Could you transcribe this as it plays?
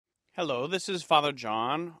Hello, this is Father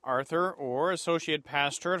John Arthur, or Associate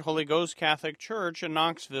Pastor at Holy Ghost Catholic Church in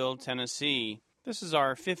Knoxville, Tennessee. This is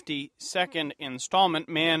our 52nd installment,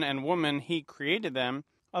 Man and Woman, He Created Them,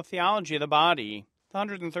 a Theology of the Body. The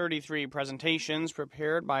 133 presentations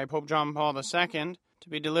prepared by Pope John Paul II to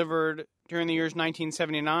be delivered during the years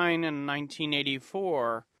 1979 and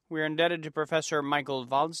 1984. We are indebted to Professor Michael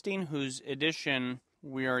Waldstein, whose edition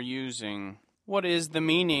we are using. What is the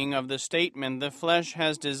meaning of the statement, the flesh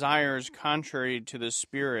has desires contrary to the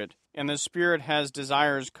spirit, and the spirit has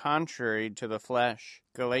desires contrary to the flesh?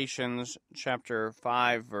 Galatians chapter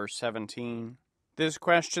 5, verse 17. This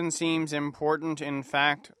question seems important, in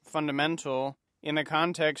fact, fundamental, in the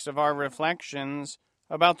context of our reflections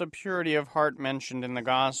about the purity of heart mentioned in the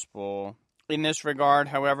Gospel. In this regard,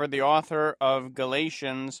 however, the author of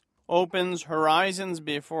Galatians opens horizons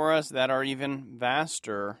before us that are even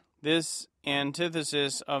vaster. This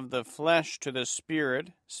antithesis of the flesh to the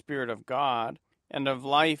Spirit of God, and of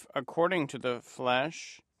life according to the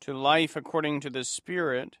flesh to life according to the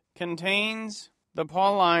Spirit, contains the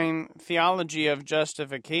Pauline theology of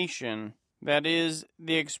justification, that is,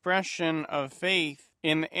 the expression of faith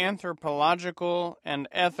in the anthropological and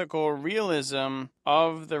ethical realism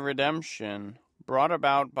of the redemption brought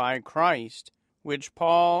about by Christ, which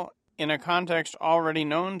Paul, in a context already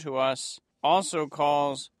known to us, also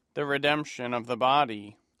calls the redemption of the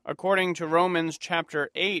body. According to Romans chapter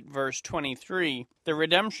 8, verse 23, the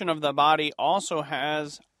redemption of the body also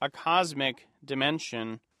has a cosmic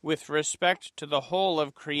dimension with respect to the whole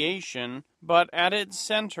of creation, but at its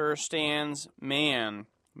center stands man.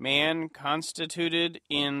 Man constituted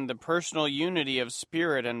in the personal unity of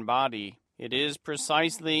spirit and body. It is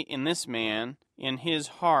precisely in this man, in his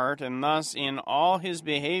heart, and thus in all his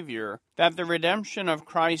behavior, that the redemption of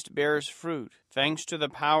Christ bears fruit, thanks to the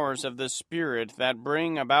powers of the Spirit that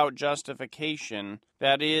bring about justification,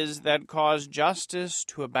 that is, that cause justice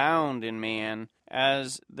to abound in man,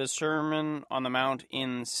 as the Sermon on the Mount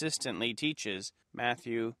insistently teaches,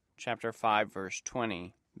 Matthew chapter 5, verse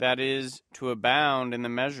 20. That is, to abound in the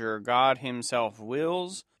measure God himself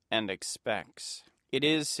wills and expects. It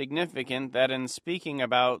is significant that in speaking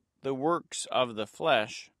about the works of the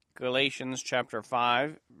flesh, Galatians chapter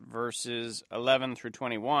 5, verses 11 through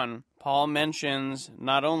 21, Paul mentions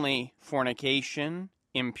not only fornication,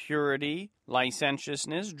 impurity,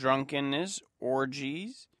 licentiousness, drunkenness,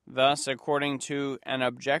 orgies, thus, according to an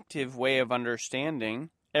objective way of understanding,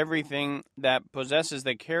 everything that possesses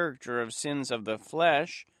the character of sins of the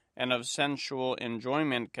flesh and of sensual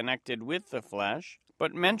enjoyment connected with the flesh,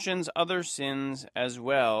 but mentions other sins as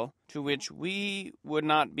well, to which we would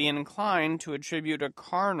not be inclined to attribute a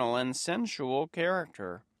carnal and sensual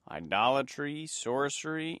character. Idolatry,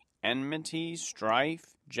 sorcery, enmity,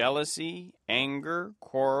 strife, jealousy, anger,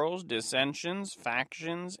 quarrels, dissensions,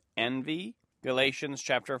 factions, envy. Galatians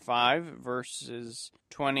chapter 5, verses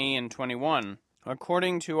 20 and 21.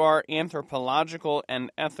 According to our anthropological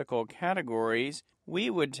and ethical categories, we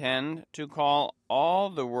would tend to call all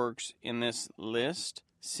the works in this list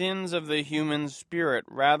sins of the human spirit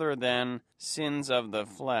rather than sins of the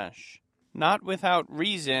flesh. Not without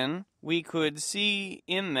reason, we could see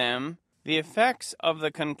in them the effects of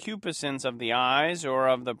the concupiscence of the eyes or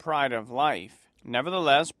of the pride of life.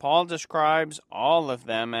 Nevertheless, Paul describes all of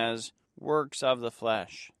them as works of the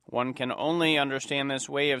flesh. One can only understand this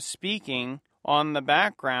way of speaking on the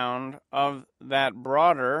background of that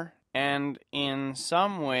broader and in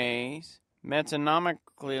some ways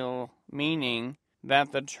metonymical meaning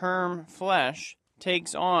that the term flesh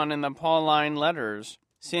takes on in the Pauline letters,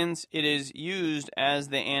 since it is used as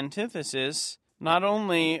the antithesis not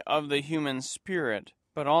only of the human spirit,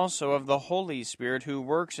 but also of the Holy Spirit who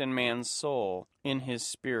works in man's soul, in his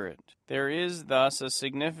spirit. There is thus a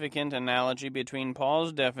significant analogy between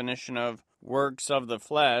Paul's definition of works of the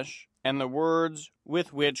flesh and the words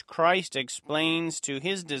with which Christ explains to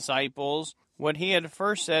his disciples what he had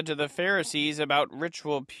first said to the Pharisees about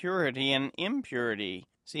ritual purity and impurity.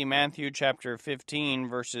 See Matthew chapter 15,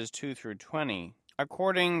 verses 2 through 20.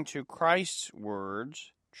 According to Christ's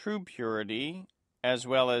words, true purity, as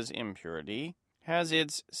well as impurity, has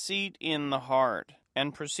its seat in the heart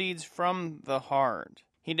and proceeds from the heart.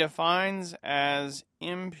 He defines as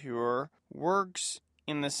impure works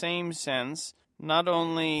in the same sense not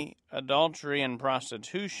only adultery and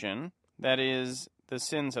prostitution, that is, the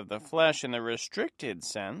sins of the flesh in the restricted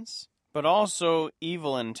sense, but also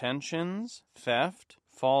evil intentions, theft,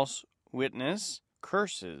 false witness,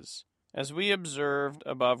 curses. As we observed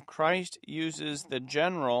above, Christ uses the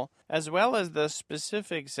general as well as the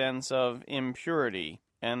specific sense of impurity,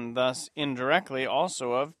 and thus indirectly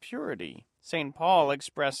also of purity. St. Paul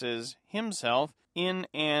expresses himself in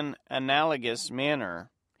an analogous manner.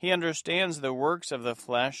 He understands the works of the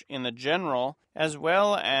flesh in the general as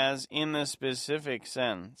well as in the specific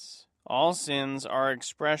sense. All sins are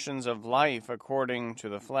expressions of life according to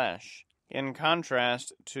the flesh, in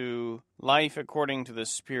contrast to life according to the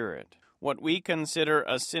Spirit. What we consider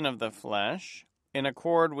a sin of the flesh, in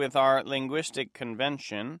accord with our linguistic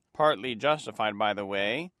convention, partly justified by the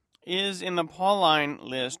way, is in the Pauline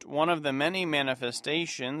list one of the many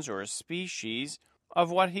manifestations or species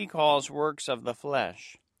of what he calls works of the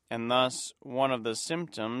flesh, and thus one of the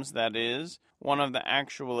symptoms, that is, one of the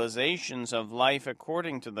actualizations of life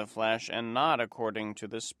according to the flesh and not according to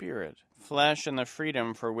the Spirit. Flesh and the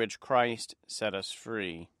freedom for which Christ set us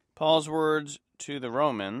free. Paul's words to the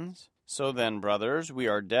Romans, "So then, brothers, we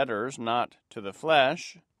are debtors not to the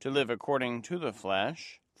flesh, to live according to the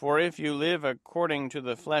flesh. For if you live according to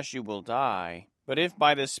the flesh, you will die. But if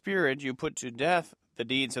by the Spirit you put to death the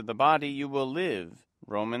deeds of the body, you will live."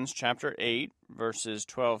 Romans chapter 8, verses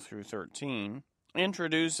 12 through 13,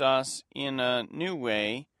 introduce us in a new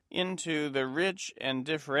way into the rich and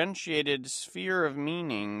differentiated sphere of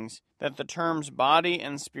meanings that the terms body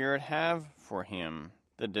and spirit have for him.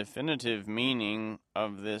 The definitive meaning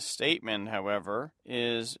of this statement, however,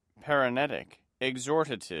 is paranetic,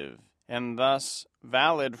 exhortative, and thus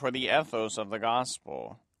valid for the ethos of the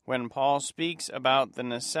gospel. When Paul speaks about the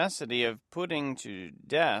necessity of putting to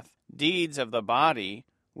death deeds of the body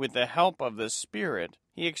with the help of the Spirit,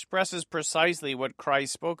 he expresses precisely what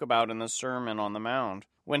Christ spoke about in the Sermon on the Mount,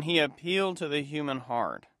 when he appealed to the human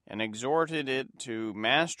heart and exhorted it to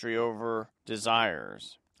mastery over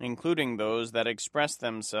desires, including those that express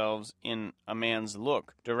themselves in a man's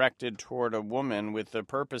look directed toward a woman with the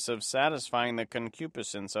purpose of satisfying the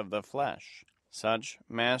concupiscence of the flesh. Such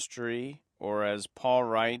mastery, or as Paul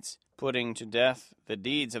writes, putting to death the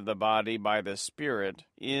deeds of the body by the Spirit,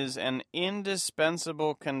 is an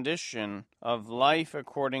indispensable condition of life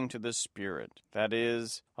according to the Spirit, that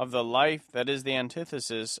is, of the life that is the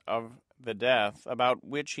antithesis of the death about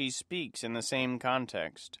which he speaks in the same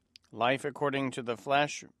context. Life according to the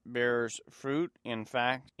flesh bears fruit, in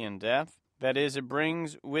fact, in death. That is, it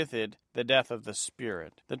brings with it the death of the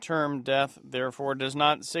Spirit. The term death, therefore, does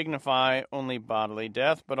not signify only bodily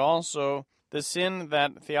death, but also the sin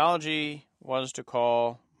that theology was to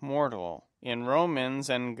call mortal. In Romans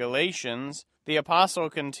and Galatians, the apostle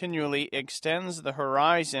continually extends the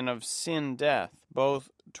horizon of sin-death, both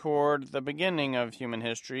toward the beginning of human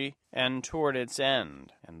history and toward its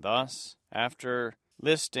end. And thus, after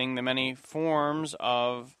listing the many forms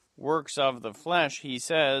of works of the flesh, he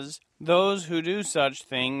says, "Those who do such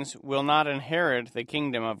things will not inherit the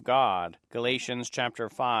kingdom of God." Galatians chapter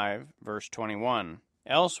 5, verse 21.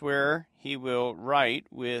 Elsewhere, he will write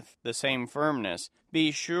with the same firmness,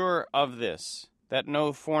 "Be sure of this, that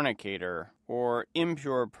no fornicator, or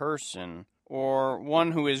impure person, or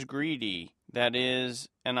one who is greedy, that is,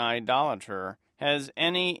 an idolater, has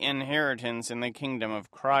any inheritance in the kingdom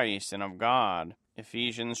of Christ and of God."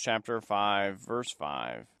 Ephesians chapter 5, verse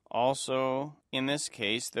 5. Also, in this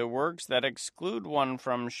case, the works that exclude one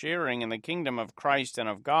from sharing in the kingdom of Christ and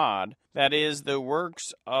of God, that is, the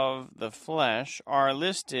works of the flesh, are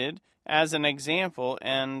listed as an example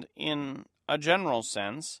and in a general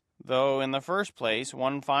sense, though in the first place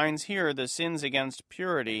one finds here the sins against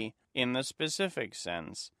purity in the specific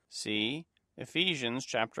sense. See Ephesians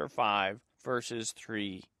chapter 5, verses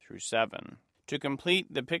 3 through 7. To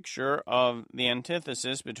complete the picture of the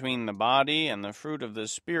antithesis between the body and the fruit of the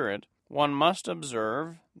Spirit, one must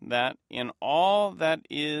observe that in all that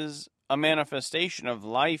is a manifestation of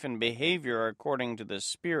life and behavior according to the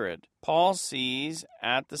Spirit, Paul sees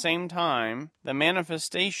at the same time the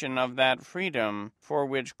manifestation of that freedom for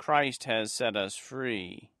which Christ has set us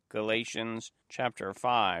free. Galatians chapter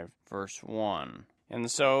 5, verse 1. And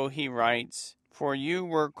so he writes, "For you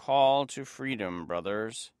were called to freedom,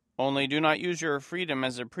 brothers. Only do not use your freedom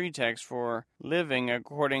as a pretext for living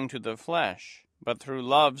according to the flesh, but through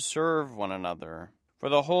love serve one another. For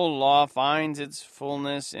the whole law finds its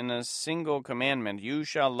fullness in a single commandment: you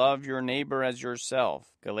shall love your neighbor as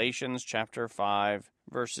yourself." Galatians chapter 5,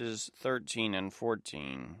 verses 13 and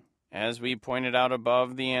 14. As we pointed out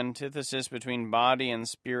above, the antithesis between body and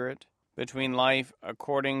spirit, between life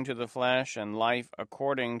according to the flesh and life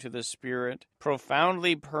according to the Spirit,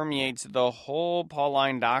 profoundly permeates the whole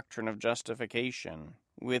Pauline doctrine of justification.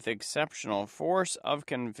 With exceptional force of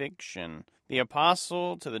conviction, the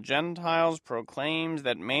apostle to the Gentiles proclaims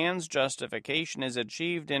that man's justification is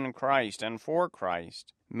achieved in Christ and for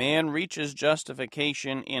Christ. Man reaches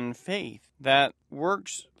justification in faith that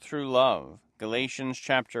works through love. Galatians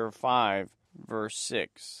chapter 5, verse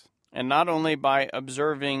 6. and not only by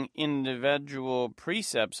observing individual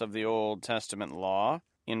precepts of the Old Testament law,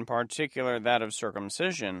 in particular that of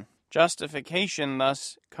circumcision. Justification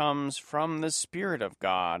thus comes from the Spirit of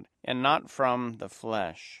God, and not from the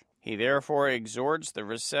flesh. He therefore exhorts the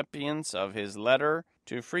recipients of his letter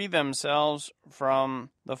to free themselves from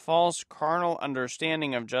the false carnal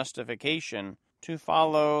understanding of justification, to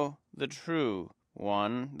follow the true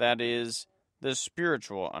one, that is, the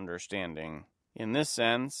spiritual understanding. In this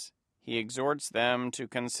sense, he exhorts them to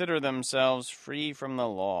consider themselves free from the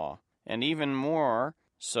law, and even more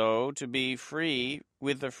so to be free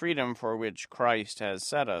with the freedom for which Christ has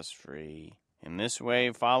set us free. In this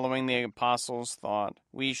way, following the apostles' thought,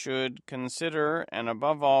 we should consider and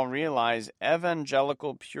above all realize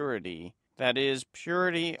evangelical purity, that is,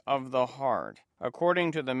 purity of the heart,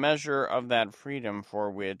 according to the measure of that freedom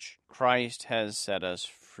for which Christ has set us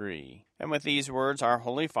free. And with these words, our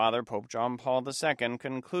Holy Father, Pope John Paul II,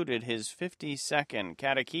 concluded his 52nd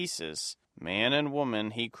catechesis, Man and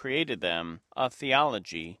Woman, He Created Them, a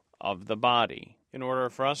Theology of the Body. In order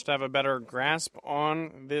for us to have a better grasp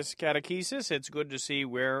on this catechesis, it's good to see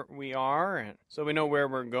where we are, so we know where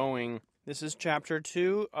we're going. This is chapter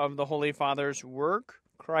 2 of the Holy Father's work.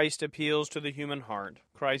 Christ appeals to the human heart.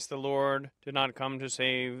 Christ the Lord did not come to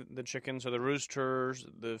save the chickens or the roosters,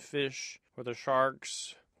 the fish or the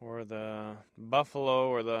sharks or the buffalo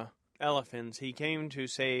or the elephants. He came to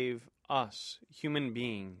save us, human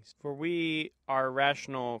beings. For we are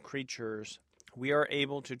rational creatures. We are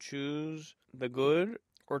able to choose the good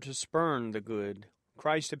or to spurn the good.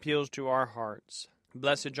 Christ appeals to our hearts.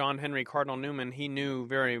 Blessed John Henry Cardinal Newman, he knew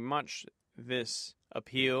very much this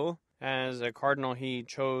appeal. As a cardinal, he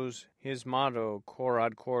chose his motto, Cor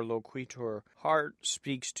ad cor loquitur, heart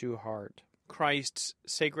speaks to heart. Christ's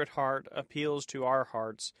sacred heart appeals to our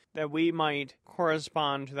hearts, that we might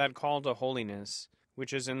correspond to that call to holiness,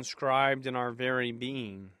 which is inscribed in our very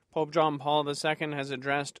being. Pope John Paul II has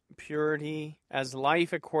addressed purity as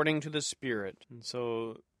life according to the Spirit. And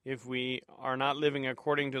so if we are not living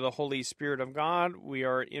according to the Holy Spirit of God, we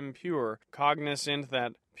are impure, cognizant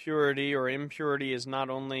that purity or impurity is not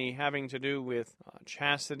only having to do with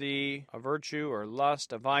chastity, a virtue, or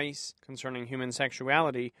lust, a vice concerning human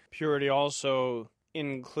sexuality. Purity also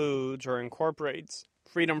includes or incorporates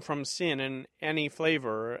freedom from sin in any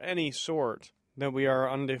flavor or any sort, that we are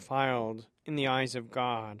undefiled in the eyes of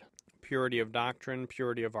God. Purity of doctrine,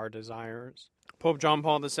 purity of our desires. Pope John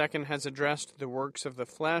Paul II has addressed the works of the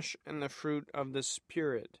flesh and the fruit of the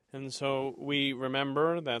Spirit. And so we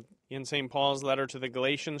remember that in St. Paul's letter to the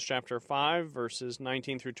Galatians, chapter 5, verses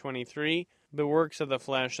 19 through 23, the works of the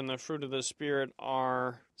flesh and the fruit of the Spirit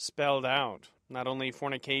are spelled out. Not only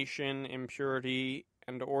fornication, impurity,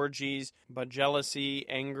 and orgies, but jealousy,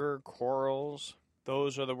 anger, quarrels.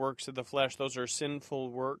 Those are the works of the flesh. Those are sinful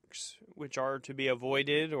works which are to be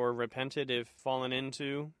avoided or repented if fallen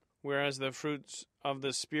into. Whereas the fruits of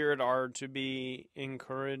the Spirit are to be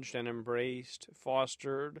encouraged and embraced,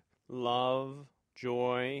 fostered: love,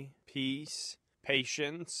 joy, peace,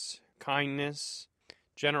 patience, kindness,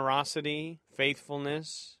 generosity,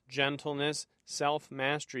 faithfulness, gentleness,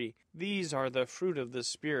 self-mastery. These are the fruit of the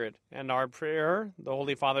Spirit, and our prayer, the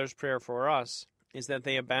Holy Father's prayer for us, is that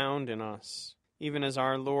they abound in us, even as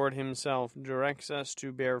our Lord himself directs us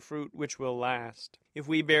to bear fruit which will last. If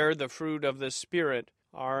we bear the fruit of the Spirit,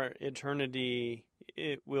 our eternity,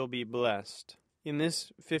 it will be blessed. In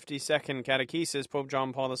this 52nd catechesis, Pope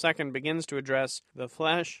John Paul II begins to address the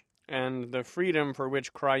flesh and the freedom for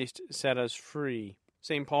which Christ set us free.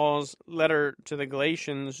 St. Paul's letter to the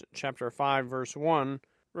Galatians, chapter 5, verse 1,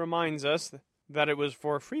 reminds us that it was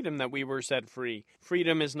for freedom that we were set free.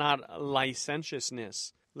 Freedom is not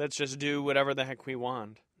licentiousness. Let's just do whatever the heck we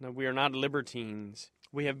want. No, we are not libertines.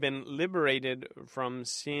 We have been liberated from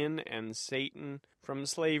sin and Satan, from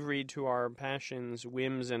slavery to our passions,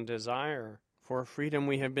 whims, and desire. For freedom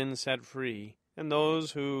we have been set free. And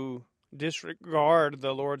those who disregard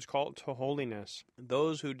the Lord's call to holiness,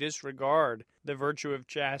 those who disregard the virtue of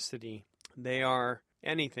chastity, they are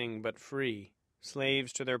anything but free.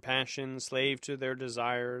 Slaves to their passions, slaves to their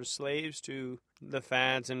desires, slaves to the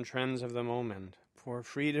fads and trends of the moment. For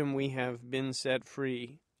freedom we have been set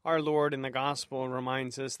free. Our Lord in the Gospel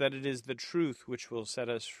reminds us that it is the truth which will set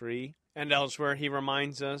us free. And elsewhere he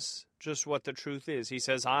reminds us just what the truth is. He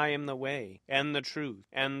says, I am the way, and the truth,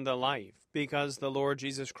 and the life. Because the Lord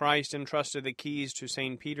Jesus Christ entrusted the keys to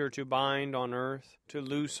St. Peter to bind on earth, to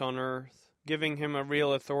loose on earth, giving him a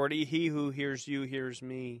real authority. He who hears you hears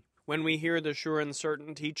me. When we hear the sure and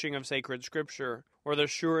certain teaching of sacred Scripture, or the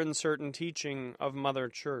sure and certain teaching of Mother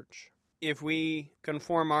Church, if we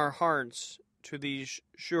conform our hearts to these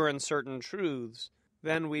sure and certain truths,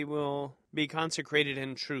 then we will be consecrated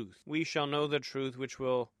in truth. We shall know the truth, which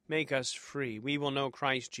will make us free. We will know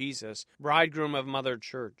Christ Jesus, bridegroom of Mother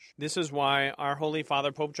Church. This is why our Holy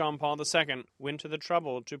Father, Pope John Paul II, went to the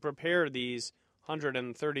trouble to prepare these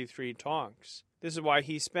 133 talks. This is why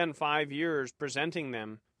he spent 5 years presenting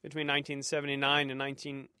them between 1979 and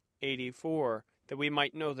 1984, that we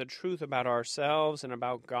might know the truth about ourselves and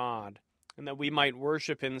about God, and that we might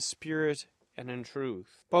worship in spirit and in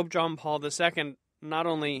truth. Pope John Paul II not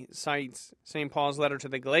only cites St. Paul's letter to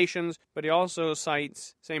the Galatians, but he also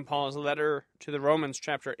cites St. Paul's letter to the Romans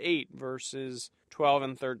chapter 8, verses 12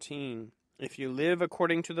 and 13. If you live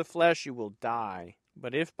according to the flesh, you will die.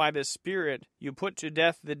 But if by the Spirit you put to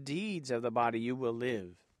death the deeds of the body, you will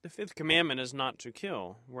live. The fifth commandment is not to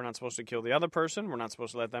kill. We're not supposed to kill the other person. We're not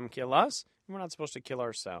supposed to let them kill us. And we're not supposed to kill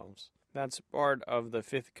ourselves. That's part of the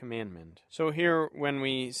fifth commandment. So here, when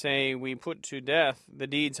we say we put to death the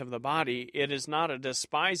deeds of the body, it is not a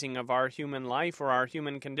despising of our human life or our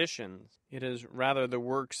human conditions. It is rather the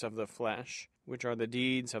works of the flesh, which are the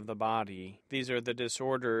deeds of the body. These are the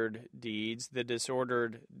disordered deeds, the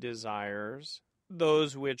disordered desires,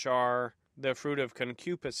 those which are the fruit of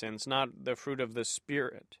concupiscence, not the fruit of the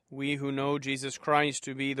Spirit. We who know Jesus Christ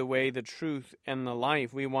to be the way, the truth, and the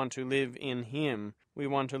life, we want to live in Him. We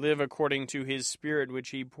want to live according to His Spirit, which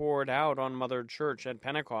He poured out on Mother Church at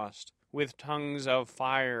Pentecost, with tongues of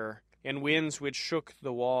fire and winds which shook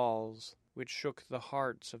the walls, which shook the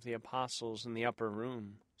hearts of the apostles in the upper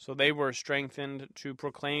room. So they were strengthened to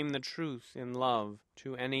proclaim the truth in love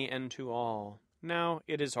to any and to all. Now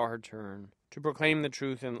it is our turn to proclaim the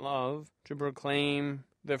truth in love, to proclaim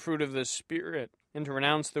the fruit of the Spirit, and to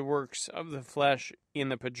renounce the works of the flesh in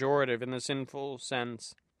the pejorative, in the sinful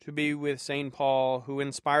sense. To be with St. Paul, who,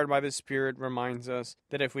 inspired by the Spirit, reminds us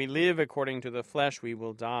that if we live according to the flesh, we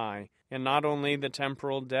will die. And not only the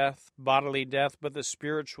temporal death, bodily death, but the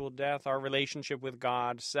spiritual death, our relationship with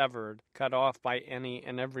God severed, cut off by any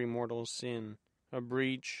and every mortal sin. A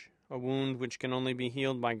breach, a wound which can only be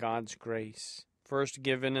healed by God's grace. First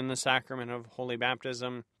given in the sacrament of holy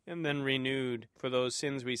baptism, and then renewed for those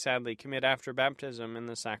sins we sadly commit after baptism in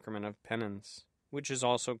the sacrament of penance, which is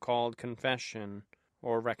also called confession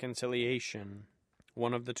or reconciliation,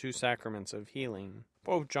 one of the two sacraments of healing.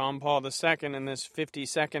 Pope John Paul II, in this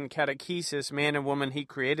 52nd catechesis, Man and Woman, He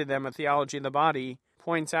Created Them, A Theology of the Body,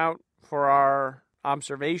 points out for our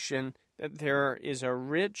observation that there is a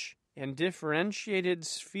rich and differentiated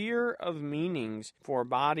sphere of meanings for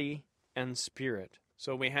body and spirit.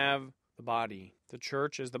 So we have the body. The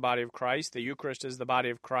church is the body of Christ. The Eucharist is the body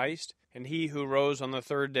of Christ. And He who rose on the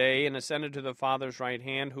third day and ascended to the Father's right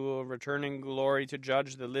hand, who will return in glory to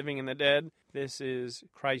judge the living and the dead, this is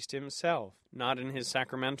Christ Himself. Not in His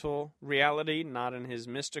sacramental reality, not in His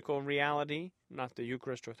mystical reality, not the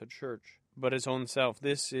Eucharist or the church, but His own self.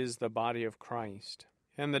 This is the body of Christ.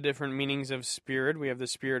 And the different meanings of spirit, we have the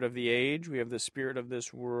spirit of the age, we have the spirit of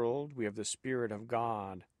this world, we have the Spirit of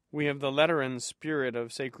God. We have the letter and spirit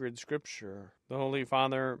of sacred Scripture. The Holy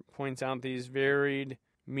Father points out these varied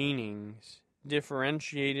meanings,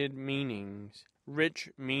 differentiated meanings, rich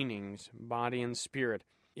meanings, body and spirit,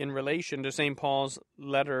 in relation to St. Paul's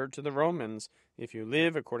letter to the Romans. If you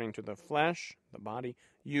live according to the flesh, the body,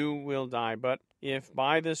 you will die. But if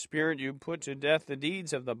by the Spirit you put to death the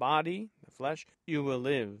deeds of the body, the flesh, you will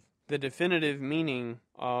live. The definitive meaning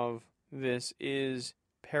of this is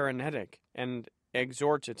paranetic and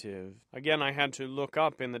exhortative. Again, I had to look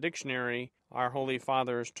up in the dictionary our Holy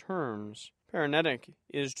Father's terms. Paranetic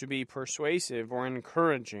is to be persuasive or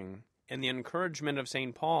encouraging, and the encouragement of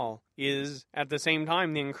St. Paul is at the same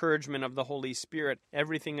time the encouragement of the Holy Spirit.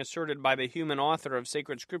 Everything asserted by the human author of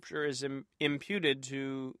sacred Scripture is imputed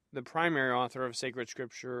to the primary author of sacred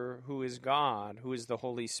Scripture, who is God, who is the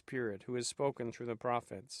Holy Spirit, who is spoken through the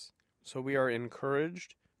prophets. So we are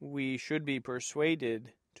encouraged, we should be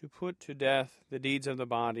persuaded to put to death the deeds of the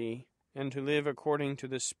body, and to live according to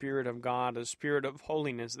the Spirit of God, a spirit of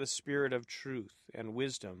holiness, the spirit of truth and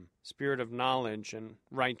wisdom, spirit of knowledge and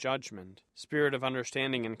right judgment, spirit of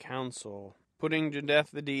understanding and counsel. Putting to death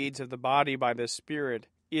the deeds of the body by the Spirit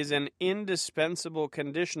is an indispensable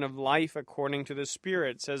condition of life according to the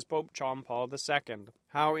Spirit, says Pope John Paul II.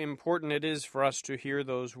 How important it is for us to hear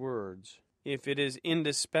those words. If it is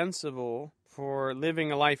indispensable for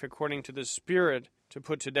living a life according to the Spirit, to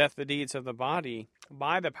put to death the deeds of the body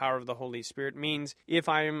by the power of the Holy Spirit means if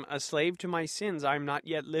I am a slave to my sins, I'm not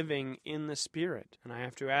yet living in the Spirit. And I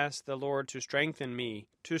have to ask the Lord to strengthen me,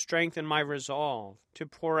 to strengthen my resolve, to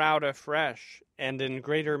pour out afresh and in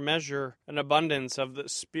greater measure an abundance of the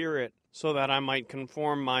Spirit, so that I might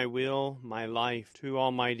conform my will, my life to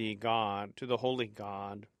Almighty God, to the Holy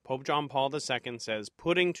God. Pope John Paul II says,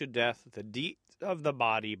 putting to death the deeds of the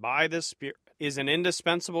body by the Spirit is an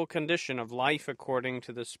indispensable condition of life according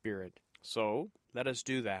to the Spirit. So, let us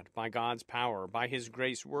do that by God's power, by His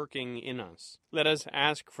grace working in us. Let us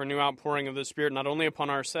ask for new outpouring of the Spirit not only upon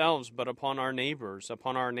ourselves, but upon our neighbors,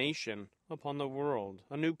 upon our nation, upon the world.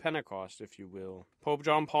 A new Pentecost, if you will. Pope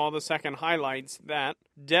John Paul II highlights that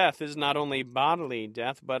death is not only bodily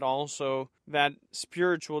death, but also that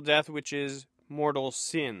spiritual death which is mortal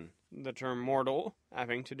sin. The term mortal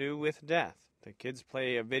having to do with death. The kids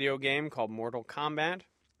play a video game called Mortal Kombat.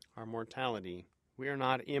 Our mortality. We are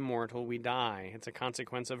not immortal, we die. It's a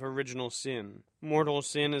consequence of original sin. Mortal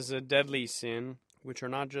sin is a deadly sin, which are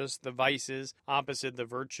not just the vices opposite the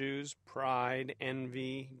virtues, pride,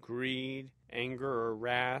 envy, greed, anger or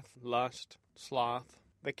wrath, lust, sloth.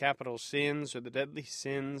 The capital sins or the deadly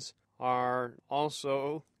sins are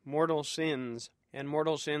also mortal sins, and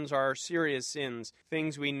mortal sins are serious sins,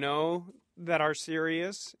 things we know that are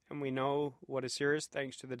serious, and we know what is serious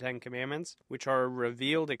thanks to the Ten Commandments, which are a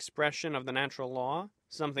revealed expression of the natural law.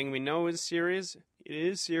 Something we know is serious, it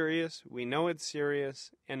is serious, we know it's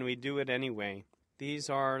serious, and we do it anyway. These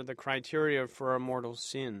are the criteria for a mortal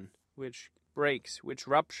sin, which breaks, which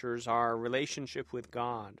ruptures our relationship with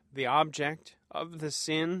God. The object of the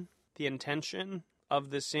sin, the intention of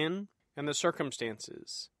the sin, and the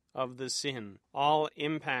circumstances of the sin all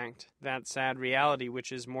impact that sad reality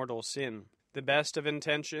which is mortal sin. The best of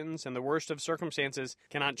intentions and the worst of circumstances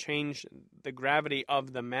cannot change the gravity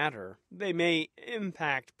of the matter. They may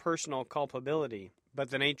impact personal culpability, but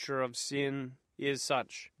the nature of sin is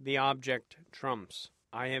such. The object trumps.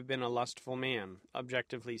 I have been a lustful man,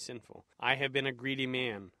 objectively sinful. I have been a greedy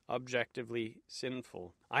man, objectively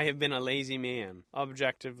sinful. I have been a lazy man,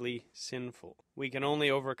 objectively sinful. We can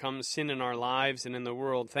only overcome sin in our lives and in the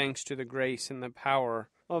world thanks to the grace and the power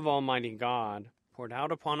of Almighty God, poured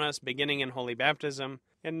out upon us beginning in Holy Baptism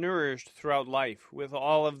and nourished throughout life with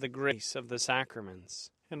all of the grace of the sacraments.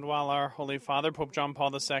 And while our Holy Father, Pope John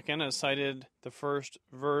Paul II, has cited the first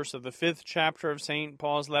verse of the 5th chapter of St.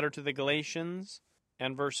 Paul's letter to the Galatians,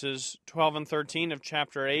 and verses 12 and 13 of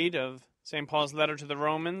chapter 8 of St. Paul's letter to the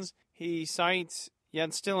Romans, he cites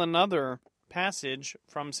yet still another passage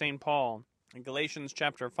from St. Paul, in Galatians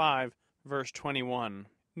chapter 5, verse 21.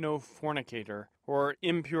 No fornicator or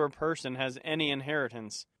impure person has any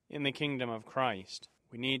inheritance in the kingdom of Christ.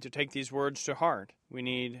 We need to take these words to heart. We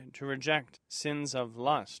need to reject sins of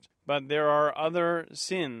lust. But there are other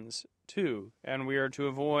sins, too, and we are to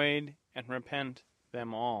avoid and repent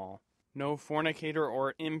them all. No fornicator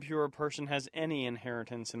or impure person has any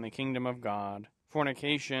inheritance in the kingdom of God.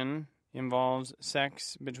 Fornication involves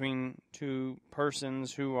sex between two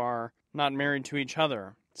persons who are not married to each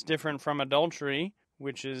other. It's different from adultery,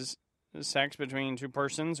 which is sex between two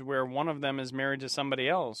persons where one of them is married to somebody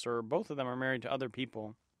else, or both of them are married to other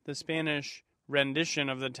people. The Spanish rendition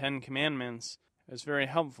of the Ten Commandments is very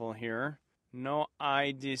helpful here. No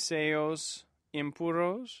hay deseos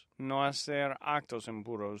impuros, no hacer actos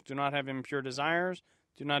impuros. Do not have impure desires,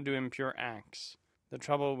 do not do impure acts. The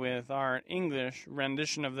trouble with our English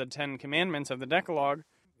rendition of the Ten Commandments of the Decalogue,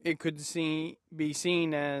 it could be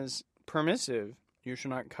seen as permissive. You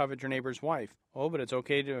should not covet your neighbor's wife. Oh, but it's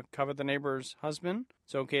okay to covet the neighbor's husband?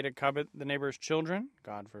 It's okay to covet the neighbor's children?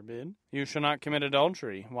 God forbid. You shall not commit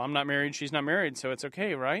adultery. Well, I'm not married, she's not married, so it's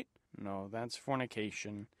okay, right? No, that's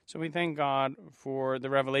fornication. So we thank God for the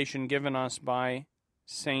revelation given us by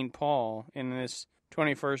St. Paul in this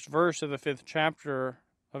 21st verse of the 5th chapter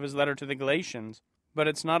of his letter to the Galatians. But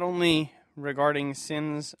it's not only regarding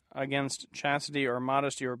sins against chastity or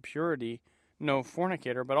modesty or purity, no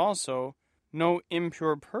fornicator, but also no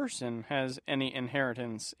impure person has any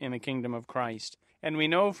inheritance in the kingdom of Christ. And we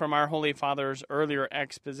know from our Holy Father's earlier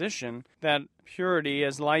exposition that purity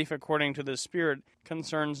as life according to the Spirit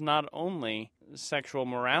concerns not only sexual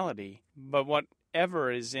morality, but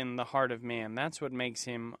whatever is in the heart of man. That's what makes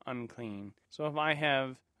him unclean. So if I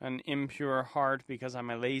have an impure heart because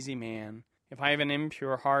I'm a lazy man, if I have an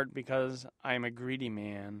impure heart because I'm a greedy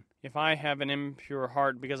man, if I have an impure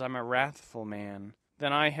heart because I'm a wrathful man,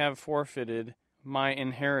 then I have forfeited my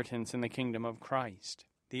inheritance in the kingdom of Christ.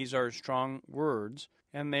 These are strong words,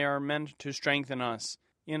 and they are meant to strengthen us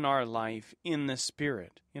in our life, in the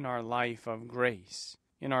Spirit, in our life of grace,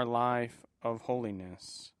 in our life of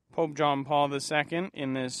holiness. Pope John Paul II,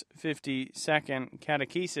 in this 52nd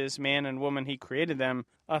Catechesis, Man and Woman He Created Them,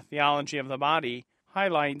 a Theology of the Body,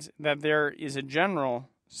 highlights that there is a general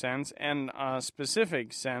sense and a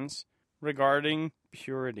specific sense regarding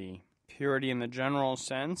purity. Purity in the general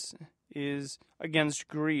sense is against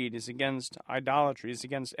greed, is against idolatry, is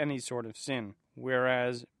against any sort of sin.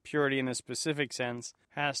 Whereas purity in a specific sense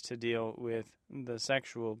has to deal with the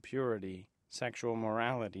sexual purity, sexual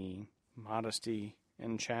morality, modesty,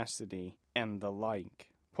 and chastity, and the like.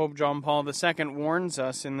 Pope John Paul II warns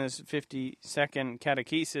us in this 52nd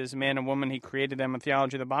Catechesis, man and woman, he created them, a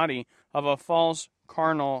theology of the body, of a false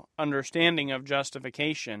carnal understanding of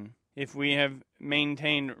justification. If we have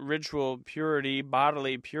maintained ritual purity,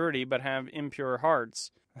 bodily purity, but have impure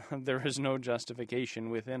hearts, there is no justification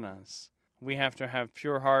within us. We have to have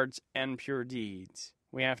pure hearts and pure deeds.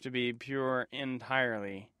 We have to be pure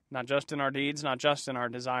entirely, not just in our deeds, not just in our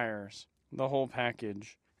desires, the whole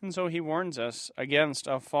package. And so he warns us against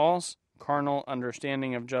a false carnal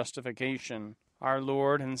understanding of justification. Our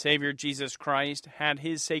Lord and Savior Jesus Christ had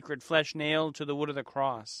his sacred flesh nailed to the wood of the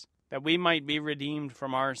cross, that we might be redeemed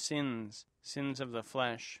from our sins, sins of the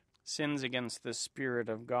flesh, sins against the Spirit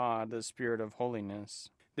of God, the Spirit of holiness.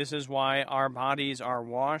 This is why our bodies are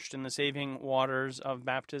washed in the saving waters of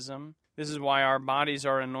baptism. This is why our bodies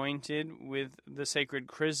are anointed with the sacred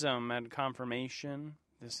chrism at confirmation.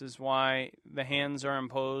 This is why the hands are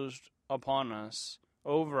imposed upon us,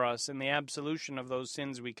 over us, in the absolution of those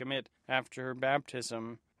sins we commit after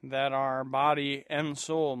baptism, that our body and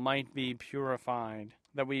soul might be purified,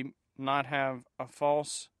 that we not have a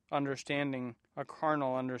false understanding, a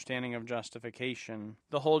carnal understanding of justification.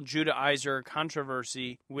 The whole Judaizer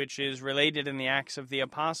controversy, which is related in the Acts of the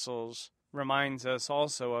Apostles, reminds us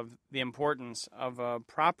also of the importance of a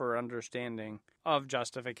proper understanding of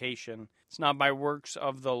justification. It's not by works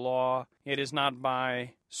of the law, it is not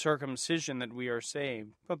by circumcision that we are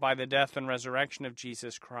saved, but by the death and resurrection of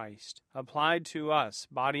Jesus Christ, applied to us,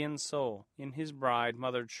 body and soul, in his bride,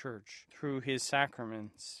 Mother Church, through his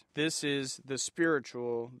sacraments. This is the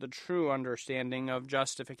spiritual, the true understanding of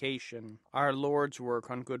justification. Our Lord's work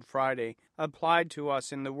on Good Friday, applied to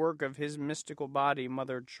us in the work of his mystical body,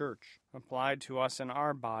 Mother Church, applied to us in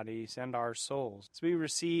our bodies and our souls, as we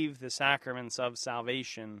receive the sacraments of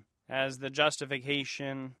salvation, as the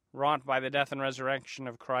justification wrought by the death and resurrection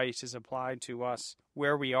of Christ is applied to us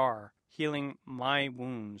where we are, healing my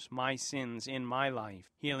wounds, my sins in my life,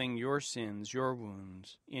 healing your sins, your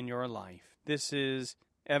wounds in your life. This is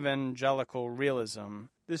evangelical realism.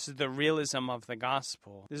 This is the realism of the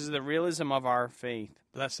gospel. This is the realism of our faith.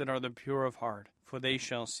 Blessed are the pure of heart, for they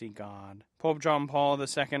shall see God. Pope John Paul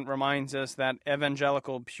II reminds us that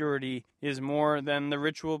evangelical purity is more than the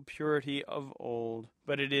ritual purity of old,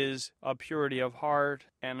 but it is a purity of heart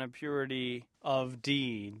and a purity of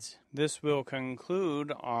deeds. This will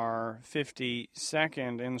conclude our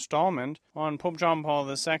 52nd installment on Pope John Paul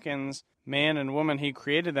II's Man and Woman, He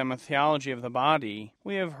Created Them, a Theology of the Body.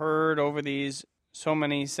 We have heard over these so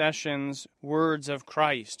many sessions words of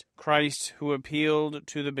Christ. Christ who appealed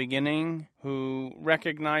to the beginning, who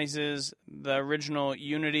recognizes the original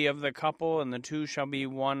unity of the couple, and the two shall be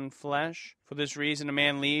one flesh. For this reason a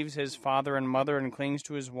man leaves his father and mother and clings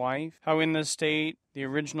to his wife. How in the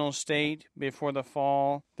original state, before the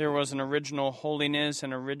fall, there was an original holiness,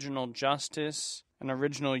 an original justice, an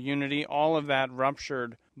original unity, all of that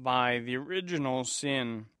ruptured by the original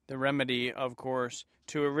sin. The remedy, of course,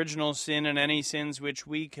 to original sin and any sins which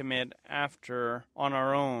we commit after on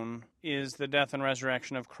our own is the death and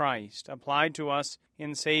resurrection of Christ, applied to us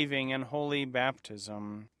in saving and holy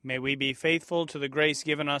baptism. May we be faithful to the grace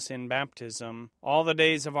given us in baptism all the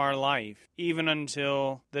days of our life, even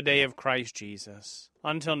until the day of Christ Jesus.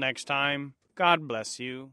 Until next time, God bless you.